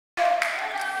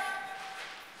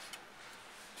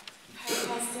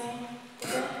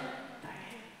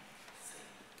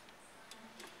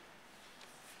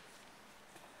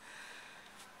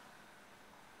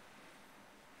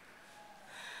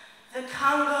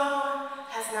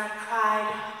has not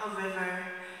cried a river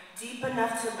deep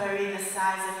enough to bury the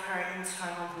size of her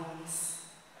internal wounds.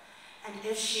 And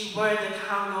if she were the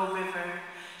Congo River,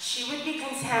 she would be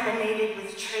contaminated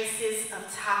with traces of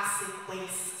toxic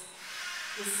waste.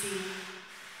 You see,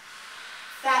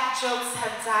 fat jokes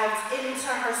have dived into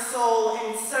her soul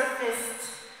and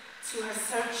surfaced to her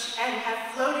search and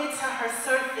have floated to her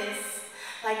surface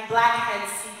like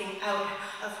blackheads seeping out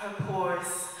of her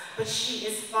pores. But she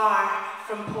is far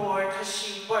from poor because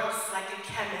she works like a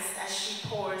chemist as she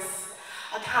pours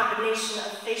a combination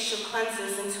of facial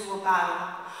cleansers into a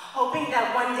bottle, hoping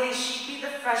that one day she'd be the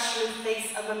fresh new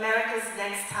face of America's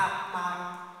next top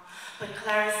model. But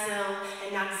Clarisil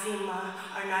and Noxzema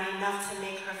are not enough to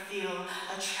make her feel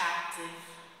attractive.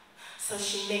 So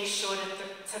she makes sure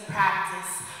to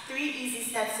practice 3 easy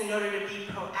steps in order to be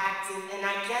proactive. And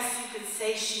I guess you could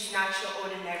say she's not your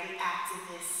ordinary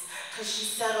activist, because she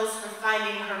settles for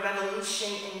finding her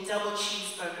revolution in double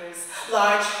cheeseburgers,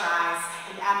 large fries,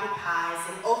 and apple pies.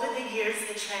 And over the years,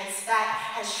 the trans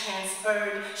fat has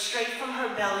transferred straight from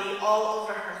her belly all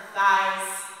over her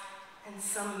thighs. And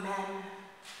some men,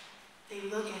 they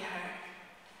look at her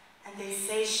and they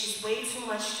say she's way too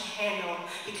much to handle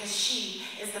because she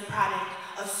is the product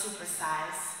of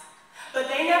supersize. But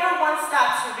they never once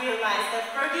stopped to realize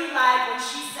that Fergie lied when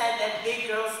she said that big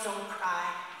girls don't cry.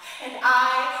 And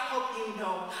I hope you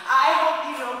know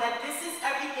that this is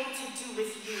everything to do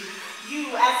with you.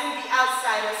 You, as in the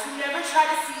outsiders who never try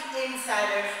to see inside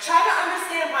her. Try to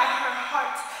understand why her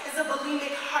heart is a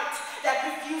bulimic heart that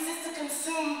refuses to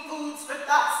consume foods for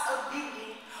thoughts of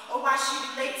beauty. Or why she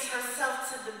relates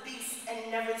herself to the beast and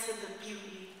never to the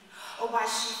beauty. Or why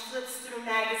she flips through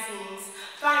magazines,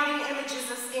 finding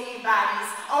images of skinny bodies,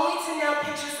 only to nail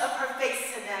pictures of her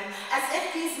face to them, as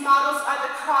if these models are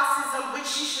the crosses on which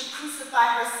she should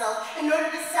crucify herself in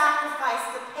order to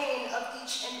sacrifice the pain of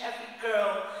each and every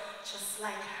girl, just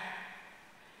like her.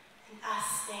 And I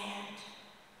stand,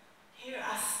 here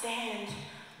I stand,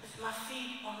 with my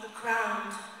feet on the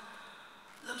ground,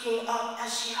 looking up as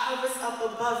she hovers up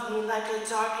above me like a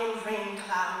darkened rain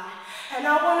cloud. And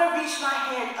I want to reach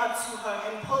my hand up to her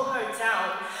and pull her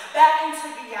down, back into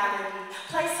reality,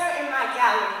 place her in my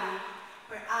gallery,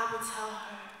 where I will tell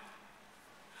her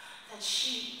that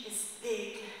she is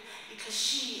big, because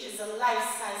she is a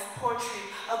life-size portrait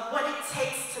of what it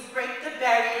takes to break the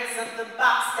barriers of the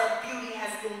box that beauty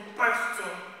has been birthed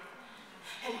in.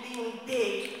 And being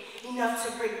big enough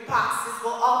to break boxes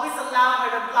will always allow her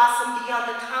to blossom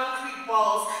beyond the concrete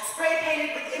walls, spray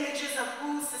painted with images of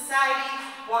who society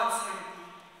wants her to be.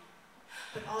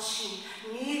 But all she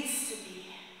needs to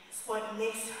be is what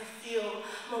makes her feel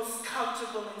most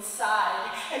comfortable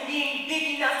inside. And being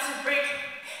big enough to break,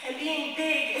 and being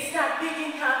big is not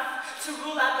big enough to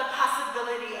rule out the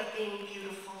possibility of being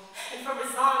beautiful. And for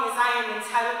as long as I am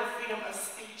entitled to freedom of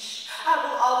speech, I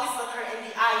will always look her in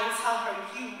the eye and tell her,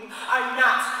 you are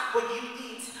not what you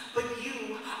eat, but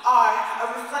you are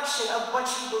a reflection of what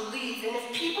you believe. And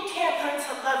if people can't learn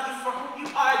to love you for who you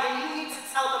are, then you need to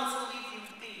tell them to leave you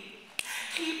be.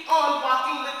 Keep on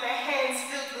walking with their hands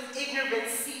filled with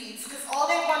ignorant seeds, because all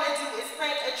they want to do is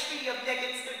plant a tree of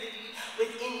negativity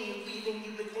within you, leaving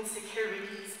you with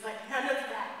insecurities. But none of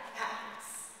that matters.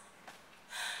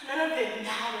 None of it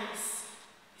matters.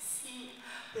 You see,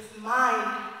 with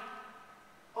mind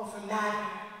over matter,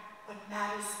 what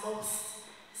matters most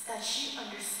is that she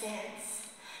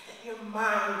understands that your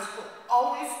mind will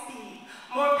always be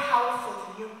more powerful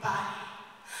than your body.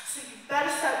 So you better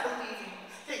start believing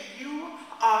that you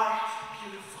are